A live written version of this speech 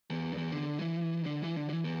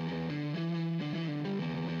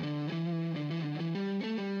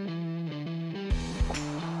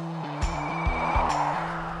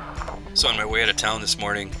So on my way out of town this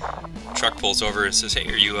morning, a truck pulls over and says, "Hey,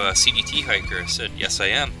 are you a CDT hiker?" I said, "Yes, I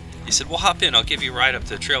am." He said, "Well, hop in. I'll give you a ride up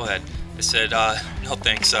the trailhead." I said, "No,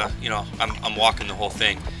 thanks. I'm walking the whole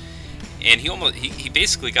thing." And he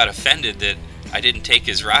basically got offended that I didn't take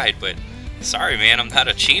his ride, but sorry, man, I'm not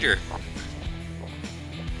a cheater.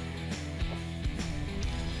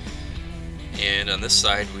 And on this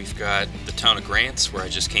side, we've got the town of Grants, where I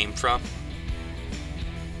just came from.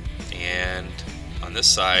 And on this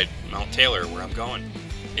side, Mount Taylor, where I'm going.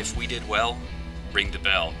 If we did well, ring the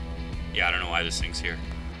bell. Yeah, I don't know why this thing's here.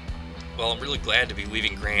 Well, I'm really glad to be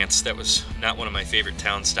leaving Grants. That was not one of my favorite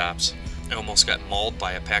town stops. I almost got mauled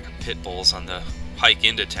by a pack of pit bulls on the hike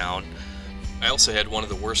into town. I also had one of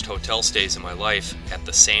the worst hotel stays in my life at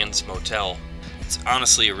the Sands Motel. It's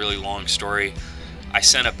honestly a really long story. I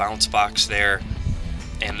sent a bounce box there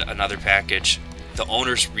and another package. The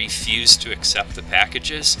owners refused to accept the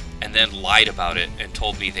packages and then lied about it and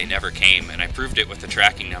told me they never came, and I proved it with the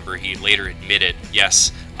tracking number. He later admitted,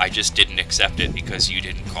 "Yes, I just didn't accept it because you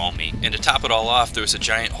didn't call me." And to top it all off, there was a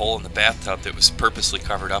giant hole in the bathtub that was purposely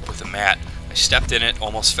covered up with a mat. I stepped in it,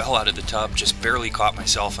 almost fell out of the tub, just barely caught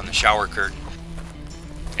myself on the shower curtain.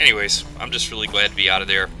 Anyways, I'm just really glad to be out of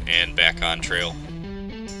there and back on trail.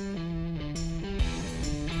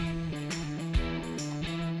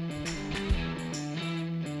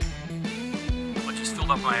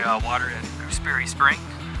 Up my water at Gooseberry Spring,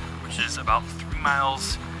 which is about 3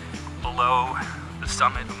 miles below the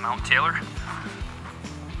summit of Mount Taylor.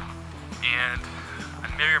 And I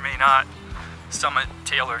may or may not summit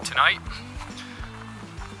Taylor tonight.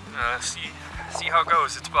 See how it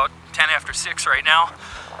goes. It's about 10 after 6 right now,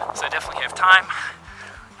 so I definitely have time.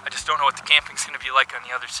 I just don't know what the camping's going to be like on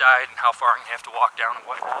the other side and how far I'm going to have to walk down and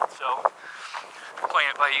whatnot, so I'm playing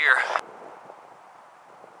it by ear.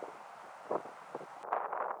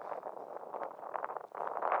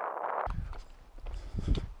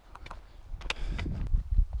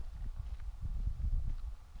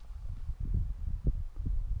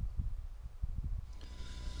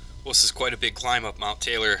 Well, this is quite a big climb up Mount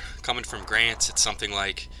Taylor. Coming from Grants, it's something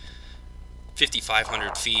like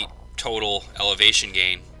 5,500 feet total elevation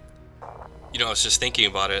gain. You know, I was just thinking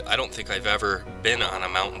about it. I don't think I've ever been on a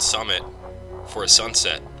mountain summit for a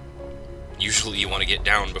sunset. Usually you want to get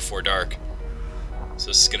down before dark. So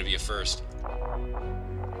this is going to be a first.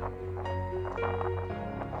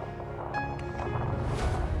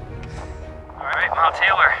 All right, Mount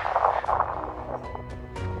Taylor.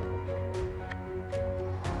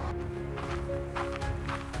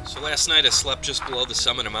 So last night I slept just below the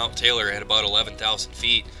summit of Mount Taylor at about 11,000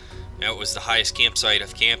 feet. Now, it was the highest campsite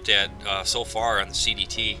I've camped at so far on the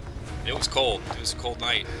CDT. It was cold. It was a cold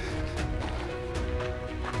night.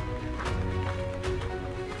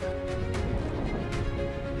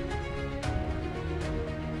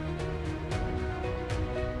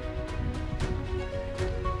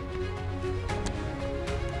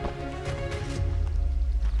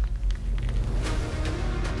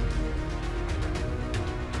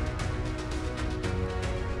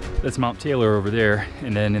 That's Mount Taylor over there,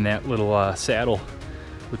 and then in that little saddle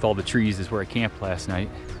with all the trees is where I camped last night.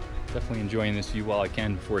 Definitely enjoying this view while I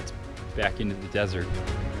can before it's back into the desert.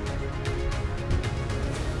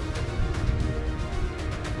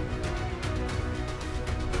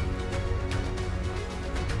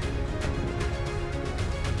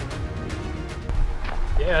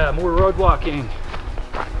 Yeah, more road walking.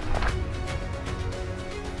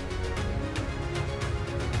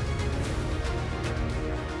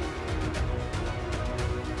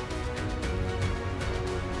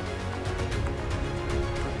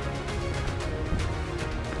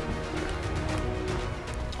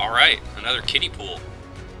 All right, another kiddie pool.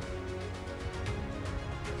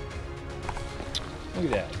 Look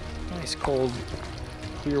at that, nice cold,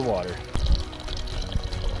 clear water.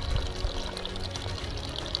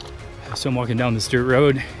 So I'm walking down this dirt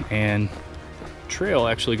road, and trail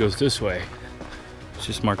actually goes this way. It's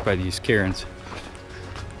just marked by these cairns. So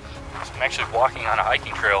I'm actually walking on a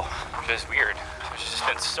hiking trail, which is weird. There's just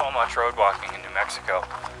been so much road walking in New Mexico.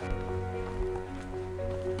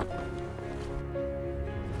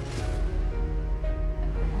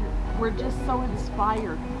 We're just so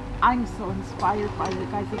inspired. I'm so inspired by you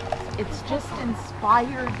guys. It's just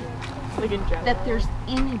inspired that there's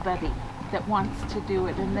anybody that wants to do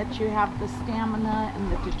it, and that you have the stamina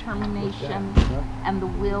and the determination and the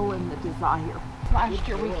will and the desire. Last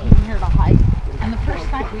year we came here to hike, and the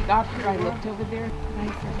first night we got here I looked over there and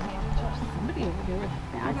I said, there's somebody over there with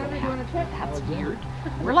a bag of hat. That's weird.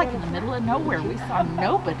 We're like in the middle of nowhere. We saw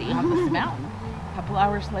nobody on this mountain. A couple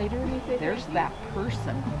hours later, there's that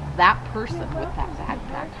person with that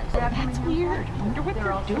backpack. I said, that's weird. I wonder what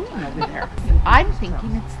they're doing over there. I'm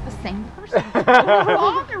thinking it's the same person. It's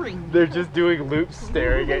bothering me. They're just doing loops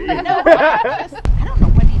staring at you. No, I don't know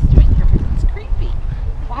what he's doing here, but it's creepy.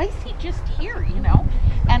 Why is he just here, you know?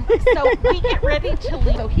 And so we get ready to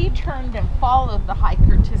leave. So he turned and followed the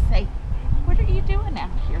hiker to say, what are you doing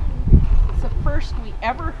out here? It's the first we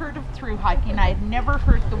ever heard of through hiking. I had never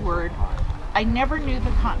heard the word. I never knew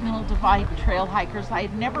the Continental Divide trail hikers. I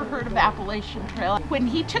had never heard of Appalachian Trail. When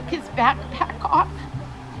he took his backpack off,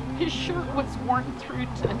 his shirt was worn through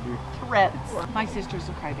to threads. My sister's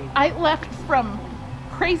a crybaby. I left from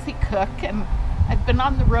Crazy Cook, and I've been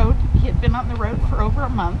on the road. He had been on the road for over a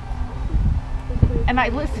month. And I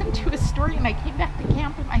listened to his story, and I came back to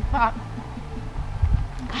camp, and I thought,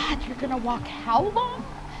 God, you're gonna walk how long?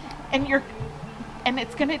 And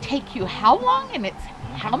it's gonna take you how long? And it's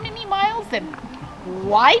how many miles? And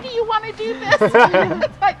why do you want to do this?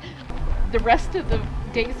 It's like, the rest of the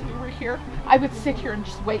days we were here, I would sit here and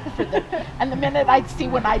just wait for them. And the minute I'd see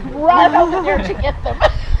one, I'd run over there to get them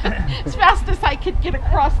as fast as I could get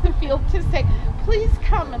across the field to say, please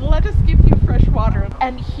come and let us give you fresh water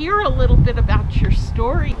and hear a little bit about your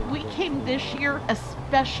story. We came this year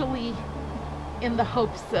especially in the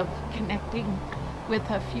hopes of connecting with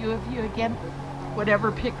a few of you again.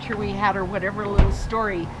 Whatever picture we had or whatever little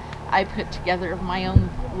story I put together of my own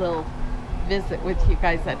little visit with you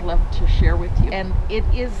guys, I'd love to share with you. And it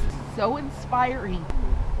is so inspiring.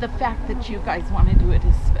 The fact that you guys want to do it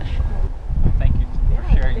is special. Well, thank you for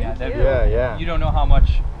sharing that. Yeah. You don't know how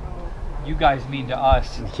much you guys mean to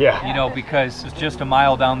us. Yeah. You know, because it's just a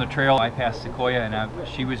mile down the trail. I passed Sequoia, and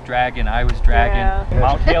she was dragging, I was dragging. Yeah.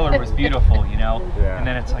 Mount Taylor was beautiful, you know. Yeah. And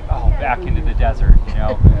then it's like, oh, back into the desert, you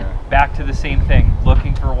know. Yeah. Back to the same thing,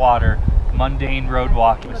 looking for water. Mundane road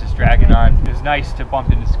walk. It was just dragging on. It was nice to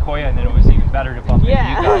bump into Sequoia, and then it was even better to bump into you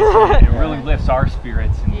guys. And it really lifts our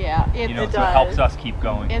spirits, and you know, so it helps us keep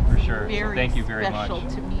going for sure. So thank you very much. It's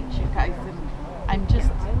very special to meet you guys, and I'm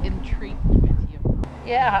just intrigued with you.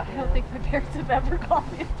 Yeah, I don't think my parents have ever called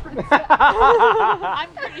me a princess. I'm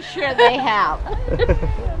pretty sure they have.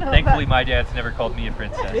 Thankfully, my dad's never called me a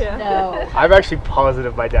princess. Yeah. No. I'm actually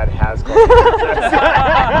positive my dad has called me a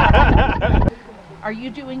princess. Are you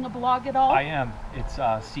doing a blog at all? I am. It's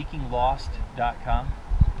seekinglost.com,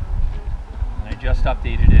 and I just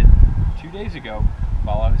updated it 2 days ago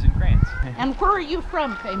while I was in Grants. And where are you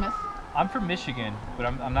from, Famous? I'm from Michigan, but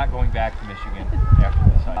I'm not going back to Michigan after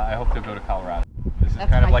this. I hope to go to Colorado. This is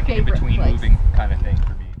That's kind of my like an favorite in-between place. moving kind of thing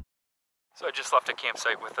for me. So I just left a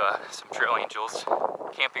campsite with some trail angels,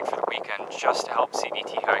 camping for the weekend just to help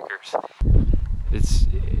CDT hikers. It's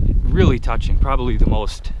really touching, probably the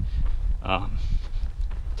most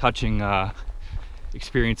touching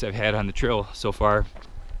experience I've had on the trail so far,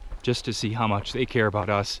 just to see how much they care about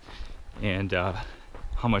us and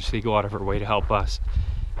how much they go out of their way to help us.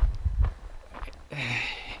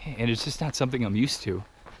 And it's just not something I'm used to.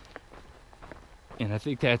 And I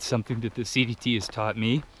think that's something that the CDT has taught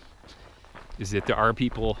me, is that there are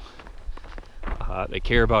people that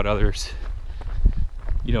care about others,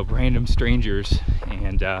 you know, random strangers,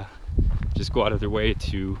 and just go out of their way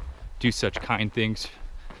to do such kind things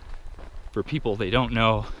for people they don't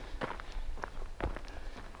know.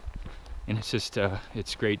 And it's just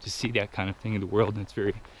it's great to see that kind of thing in the world, and it's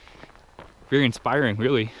very, very inspiring,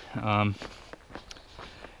 really.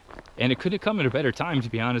 And it couldn't have come at a better time, to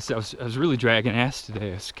be honest. I was really dragging ass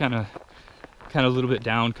today. I was kind of a little bit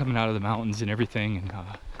down coming out of the mountains and everything, and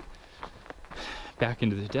back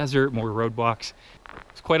into the desert, more road walks.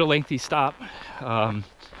 It's quite a lengthy stop,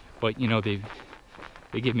 but you know, they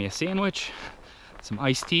gave me a sandwich, some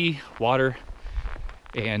iced tea, water,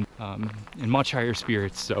 and much higher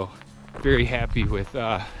spirits. So very happy with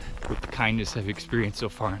the kindness I've experienced so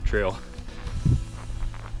far on trail.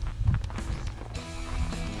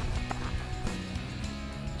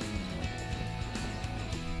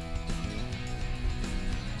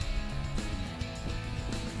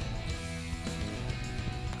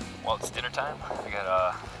 Well, it's dinner time. We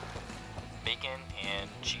got bacon and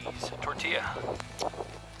cheese tortilla.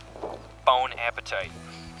 Bone appetite.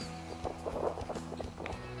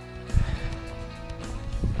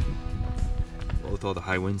 Well, with all the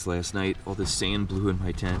high winds last night, all this sand blew in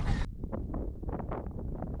my tent.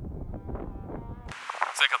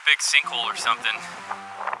 It's like a big sinkhole or something.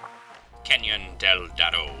 Canyon del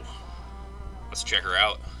Dado. Let's check her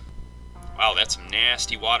out. Wow, that's some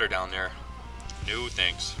nasty water down there. No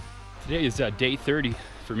thanks. Today is day 30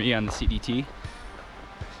 for me on the CDT.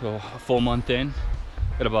 So a full month in.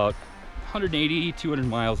 Got about 180, 200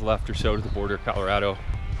 miles left or so to the border of Colorado.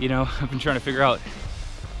 You know, I've been trying to figure out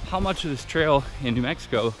how much of this trail in New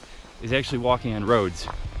Mexico is actually walking on roads.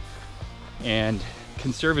 And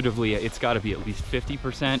conservatively, it's got to be at least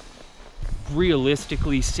 50%.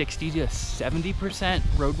 Realistically, 60 to 70%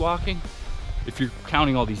 road walking, if you're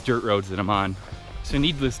counting all these dirt roads that I'm on. So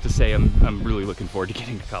needless to say, I'm really looking forward to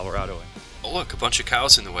getting to Colorado. Oh look, a bunch of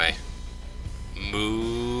cows in the way.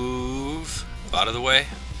 Move out of the way,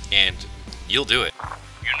 and you'll do it.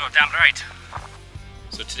 You know damn right.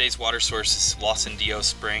 So today's water source is Los Indios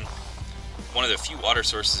Spring. One of the few water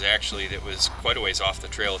sources actually that was quite a ways off the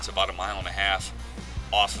trail. It's about 1.5 miles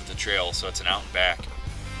off of the trail, so it's an out and back.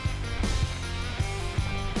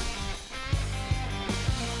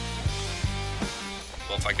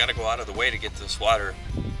 Well, if I gotta go out of the way to get to this water,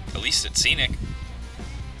 at least it's scenic.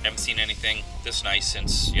 Haven't seen anything this nice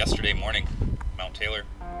since yesterday morning, Mount Taylor.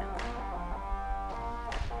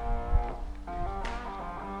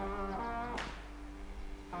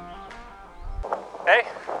 Hey,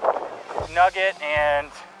 Nugget and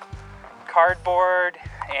Cardboard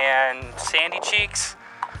and Sandy Cheeks,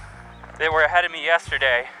 they were ahead of me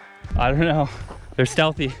yesterday. I don't know, they're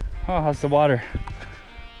stealthy. Oh, how's the water?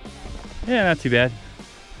 Yeah, not too bad.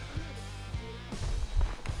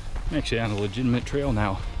 I'm actually on a legitimate trail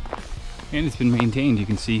now. And it's been maintained. You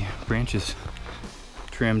can see branches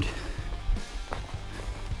trimmed.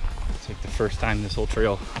 It's like the first time this whole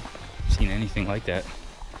trail I've seen anything like that.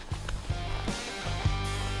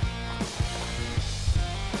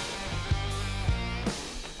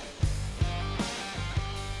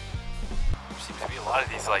 There seems to be a lot of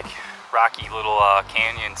these like rocky little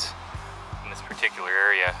canyons in this particular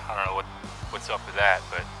area. I don't know what's up with that,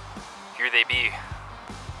 but here they be.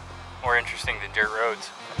 More interesting than dirt roads.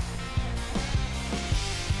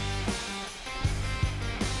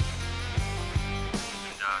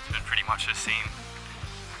 And it's been pretty much the same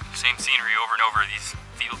scenery over and over. These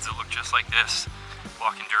fields that look just like this,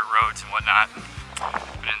 walking dirt roads and whatnot.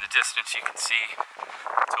 But in the distance you can see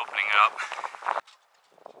it's opening up.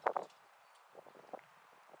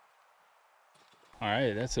 All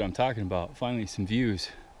right, that's what I'm talking about. Finally some views.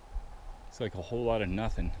 It's like a whole lot of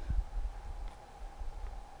nothing.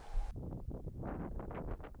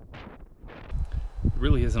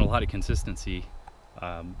 Really isn't a lot of consistency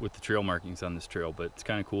with the trail markings on this trail, but it's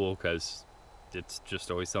kind of cool because it's just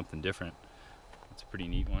always something different. It's a pretty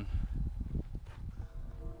neat one.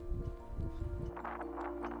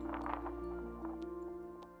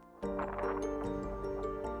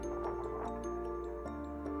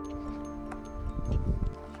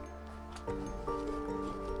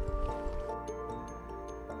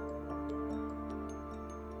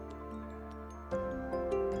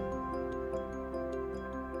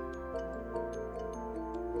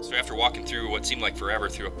 So after walking through what seemed like forever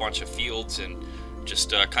through a bunch of fields and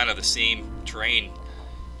just kind of the same terrain,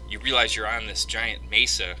 you realize you're on this giant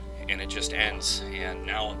mesa and it just ends. And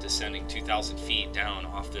now I'm descending 2,000 feet down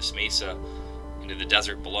off this mesa into the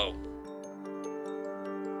desert below.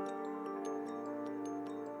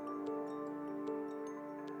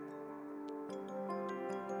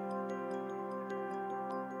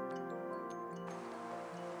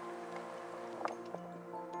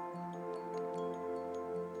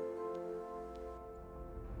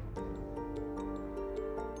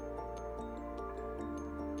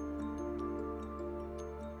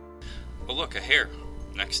 Oh look, a hare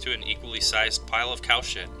next to an equally sized pile of cow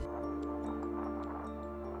shit.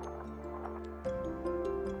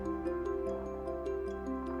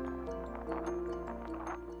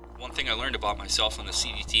 One thing I learned about myself on the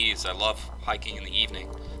CDT is I love hiking in the evening.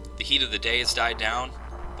 The heat of the day has died down,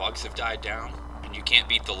 bugs have died down, and you can't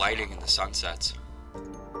beat the lighting and the sunsets.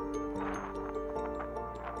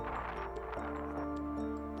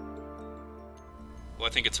 Well, I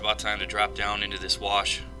think it's about time to drop down into this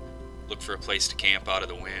wash. Look for a place to camp out of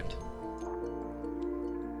the wind.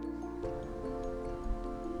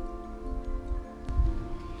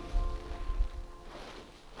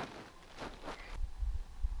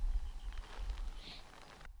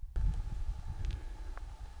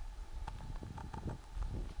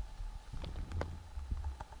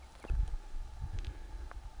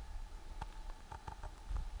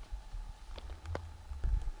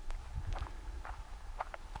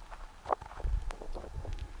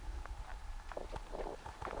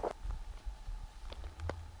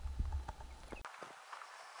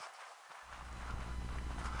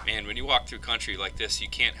 Man, when you walk through country like this, you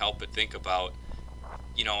can't help but think about,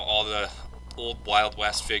 you know, all the old Wild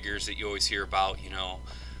West figures that you always hear about, you know,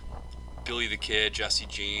 Billy the Kid, Jesse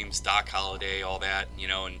James, Doc Holliday, all that, you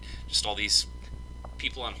know, and just all these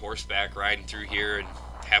people on horseback riding through here and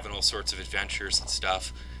having all sorts of adventures and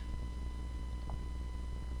stuff.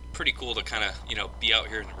 pretty cool to kind of, you know, be out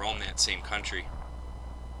here and roam that same country.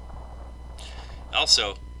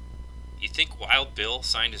 Also, you think Wild Bill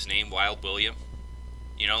signed his name Wild William?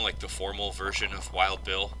 You know, like the formal version of Wild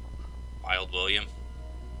Bill, Wild William?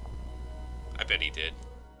 I bet he did.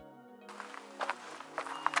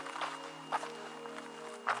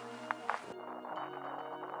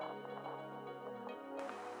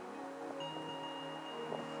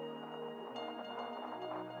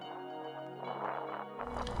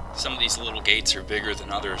 Some of these little gates are bigger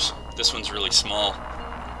than others. This one's really small,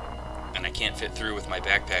 and I can't fit through with my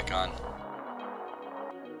backpack on.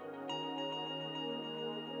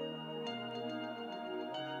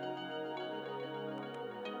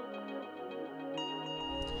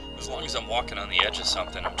 As long as I'm walking on the edge of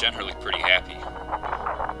something, I'm generally pretty happy.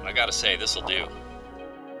 And I gotta say, this'll do.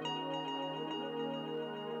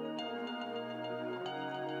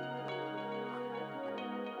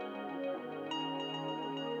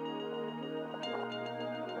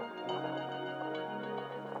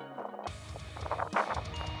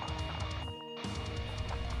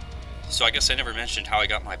 So I guess I never mentioned how I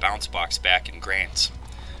got my bounce box back in Grants.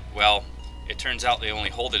 Well, it turns out they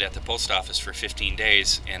only hold it at the post office for 15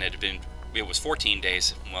 days, and it was 14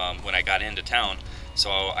 days when I got into town,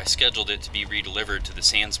 so I scheduled it to be redelivered to the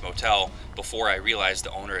Sands Motel before I realized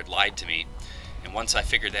the owner had lied to me. And once I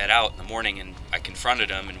figured that out in the morning and I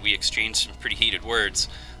confronted him and we exchanged some pretty heated words,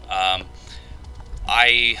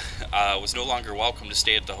 I was no longer welcome to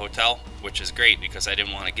stay at the hotel, which is great because I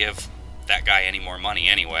didn't want to give that guy any more money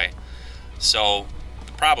anyway. So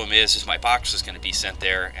the problem is my box was going to be sent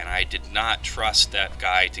there, and I did not trust that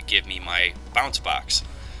guy to give me my bounce box.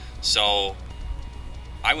 So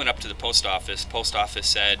I went up to the post office. Post office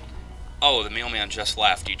said, "Oh, the mailman just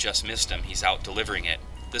left. You just missed him. He's out delivering it.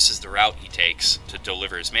 This is the route he takes to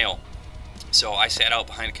deliver his mail." So I sat out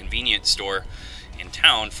behind a convenience store in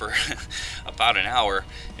town for about an hour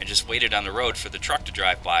and just waited on the road for the truck to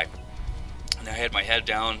drive by. And I had my head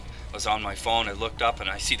down, I was on my phone, I looked up and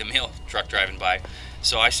I see the mail truck driving by.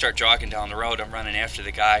 So I start jogging down the road, I'm running after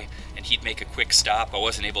the guy, and he'd make a quick stop. I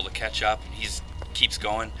wasn't able to catch up, and he keeps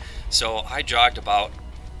going. So I jogged about,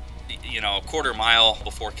 you know, a quarter mile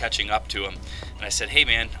before catching up to him. And I said, "Hey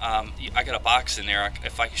man, I got a box in there.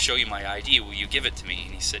 If I can show you my ID, will you give it to me?"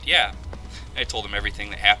 And he said, "Yeah." I told him everything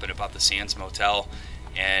that happened about the Sands Motel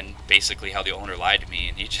and basically how the owner lied to me,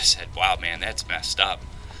 and he just said, "Wow man, that's messed up."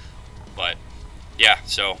 But yeah,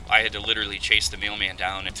 so I had to literally chase the mailman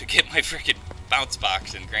down to get my freaking bounce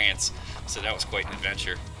box in Grants, so that was quite an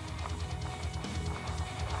adventure.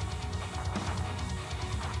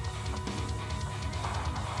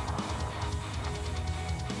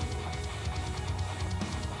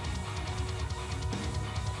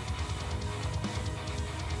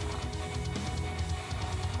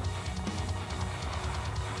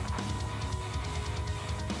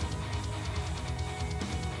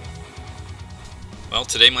 Well,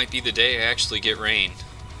 today might be the day I actually get rain.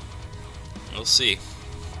 We'll see.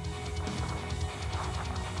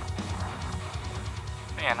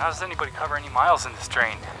 Man, how does anybody cover any miles in this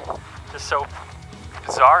train? Just so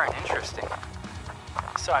bizarre and interesting.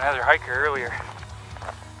 I saw another hiker earlier.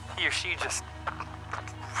 He or she just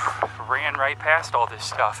ran right past all this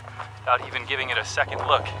stuff without even giving it a second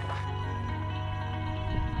look.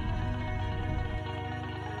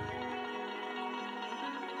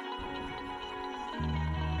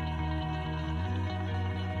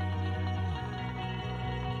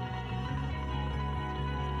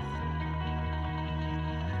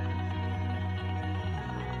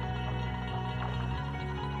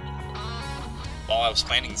 While I was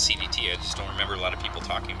planning the CDT, I just don't remember a lot of people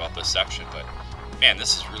talking about this section, but man,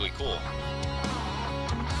 this is really cool.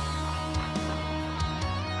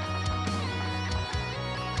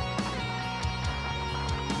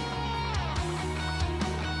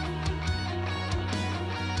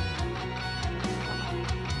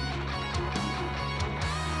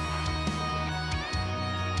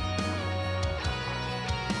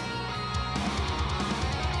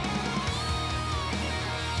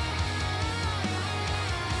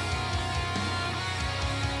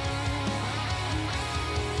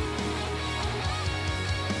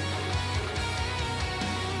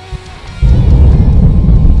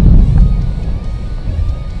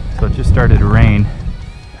 So it just started to rain.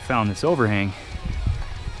 I found this overhang,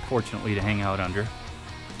 fortunately, to hang out under.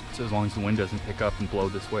 So as long as the wind doesn't pick up and blow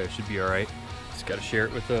this way, it should be all right. Just got to share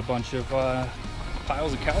it with a bunch of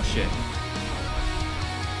piles of cow shit.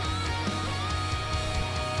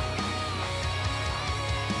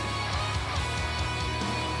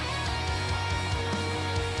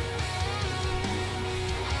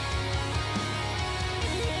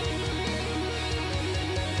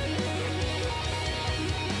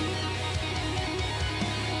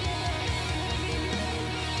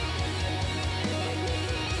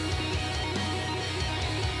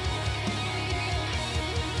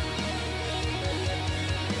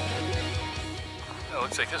 Well,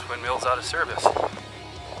 looks like this windmill's out of service.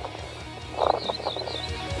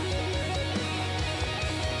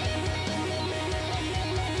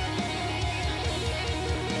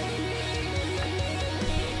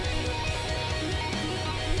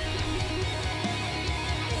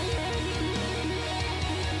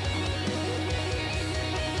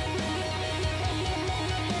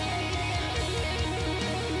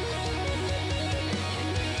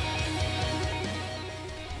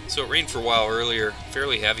 So it rained for a while earlier,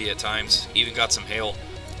 fairly heavy at times, even got some hail.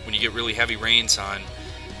 When you get really heavy rains on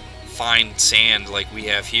fine sand like we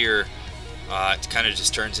have here, it kind of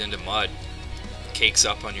just turns into mud, cakes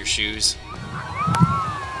up on your shoes.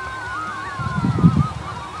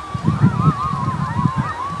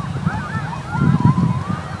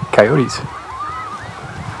 Coyotes.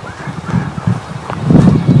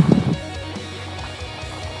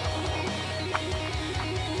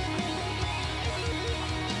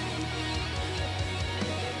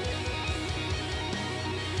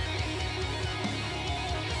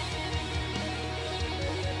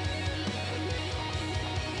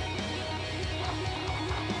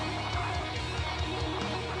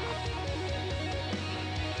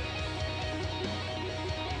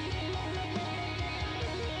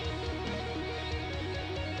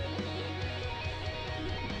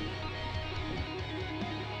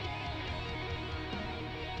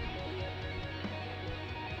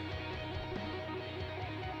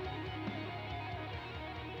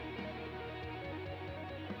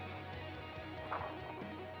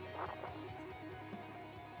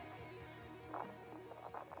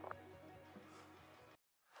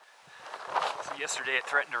 Yesterday it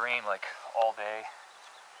threatened to rain like all day,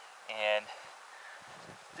 and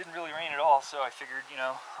didn't really rain at all, so I figured, you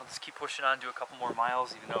know, I'll just keep pushing on, do a couple more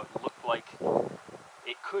miles, even though it looked like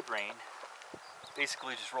it could rain.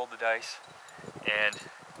 Basically just rolled the dice, and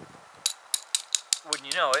wouldn't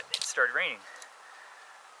you know it, it started raining.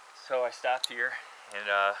 So I stopped here, and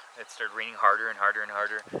it started raining harder and harder and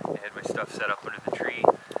harder. I had my stuff set up under the tree,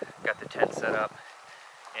 got the tent set up,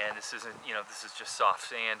 and this isn't, you know, this is just soft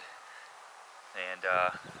sand. And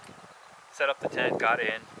set up the tent, got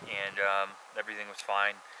in, and everything was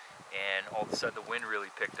fine. And all of a sudden the wind really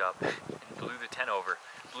picked up and blew the tent over.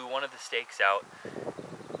 Blew one of the stakes out.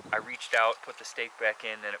 I reached out, put the stake back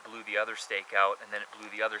in, then it blew the other stake out, and then it blew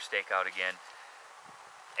the other stake out again.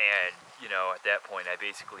 And, you know, at that point I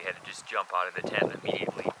basically had to just jump out of the tent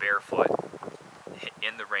immediately, barefoot,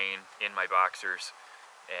 in the rain, in my boxers,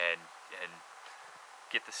 and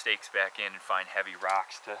get the stakes back in and find heavy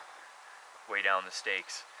rocks to way down the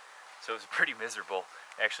stakes. So it was pretty miserable.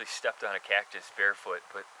 I actually stepped on a cactus barefoot,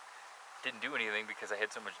 but didn't do anything because I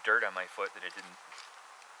had so much dirt on my foot that it didn't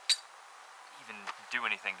even do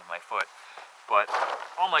anything to my foot. But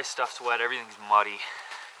all my stuff's wet, everything's muddy.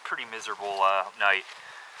 Pretty miserable night.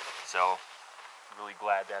 So I'm really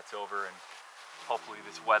glad that's over, and hopefully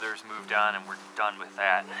this weather's moved on and we're done with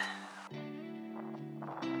that.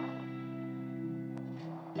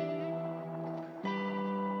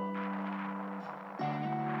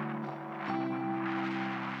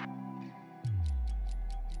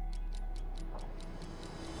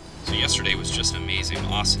 So yesterday was just amazing,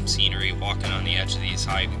 awesome scenery, walking on the edge of these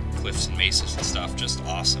high cliffs and mesas and stuff, just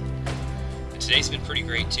awesome. And today's been pretty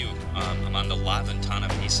great too. I'm on the Ventana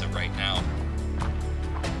Mesa right now.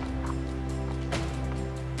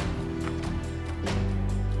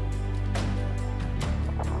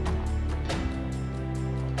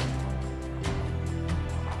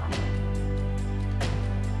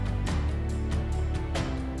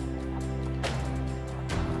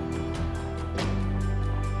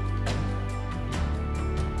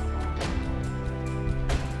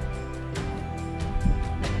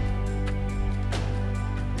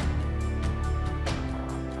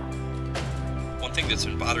 One thing that's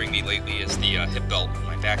been bothering me lately is the hip belt on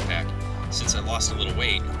my backpack. Since I lost a little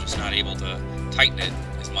weight, I'm just not able to tighten it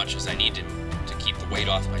as much as I need to keep the weight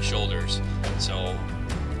off my shoulders. So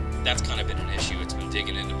that's kind of been an issue. It's been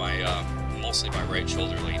digging into my, mostly my right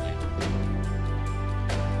shoulder lately.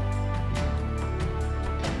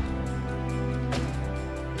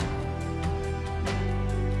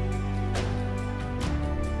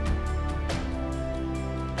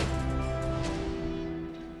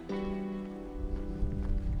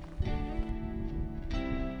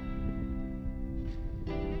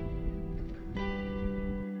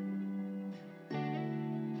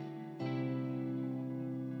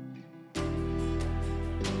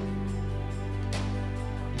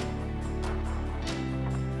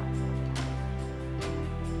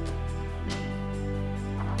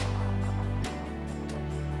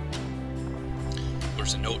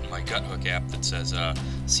 there's a note in my gut hook app that says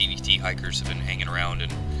CDT hikers have been hanging around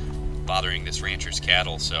and bothering this rancher's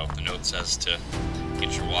cattle, so the note says to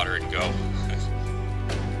get your water and go.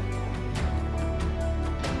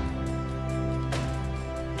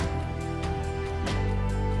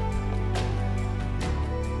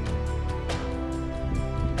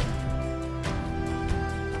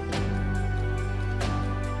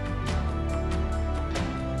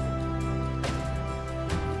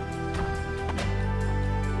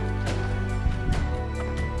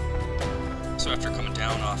 So after coming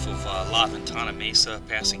down off of Ventana Mesa,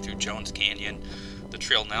 passing through Jones Canyon, the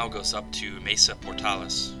trail now goes up to Mesa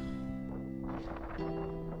Portales.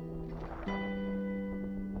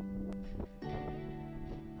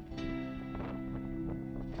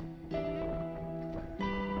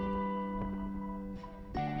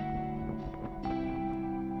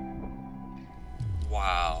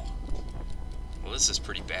 Wow. Well, this is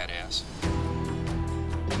pretty badass.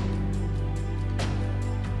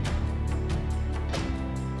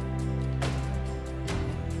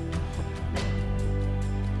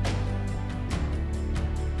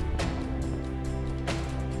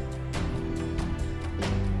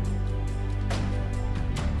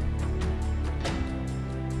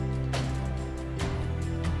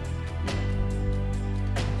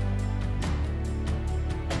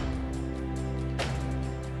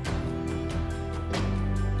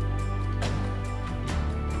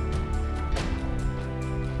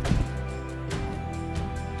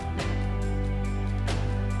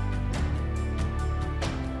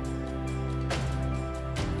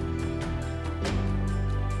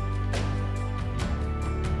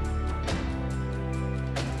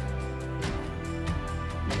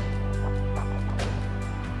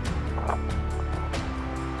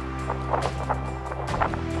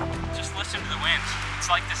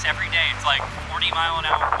 Like this every day. It's like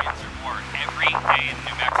 40-mile-an-hour winds or more every day in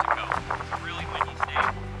New Mexico. It's a really windy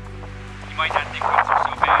state. You might not think winds are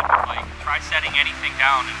so bad, but like try setting anything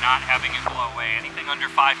down and not having it blow away. Anything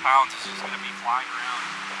under 5 pounds is just going to be flying around.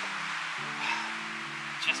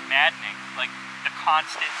 It's just maddening. Like the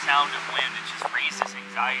constant sound of wind, it just raises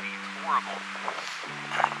anxiety. It's horrible.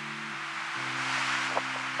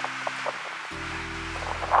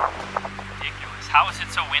 Ridiculous. How is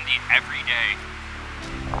it so windy every day?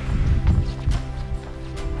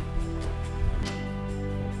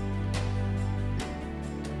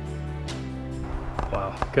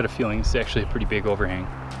 Wow, got a feeling it's actually a pretty big overhang.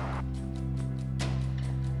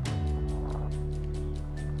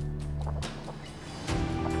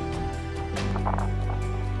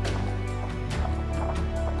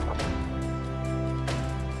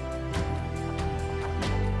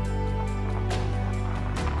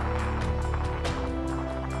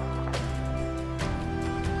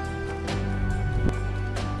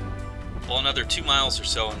 Well, another 2 miles or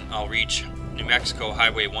so and I'll reach New Mexico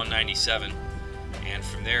Highway 197. And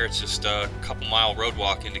from there it's just a couple mile road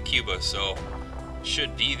walk into Cuba, so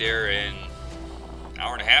should be there in an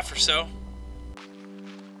hour and a half or so.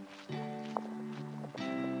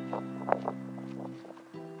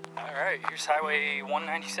 Alright, here's Highway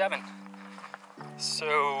 197.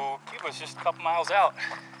 So Cuba's just a couple miles out.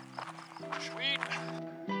 Sweet.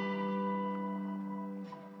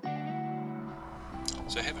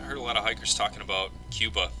 So I haven't heard a lot of hikers talking about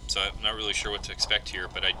Cuba, so I'm not really sure what to expect here,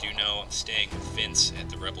 but I do know I'm staying with Vince at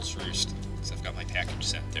the Rebel's Roost, because I've got my package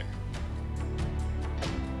sent there.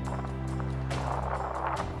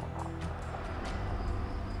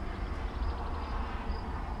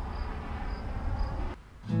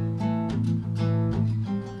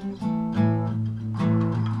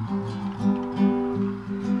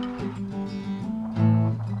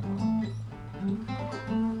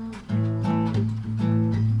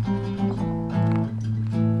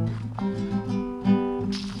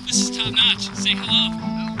 This is top notch. Say hello.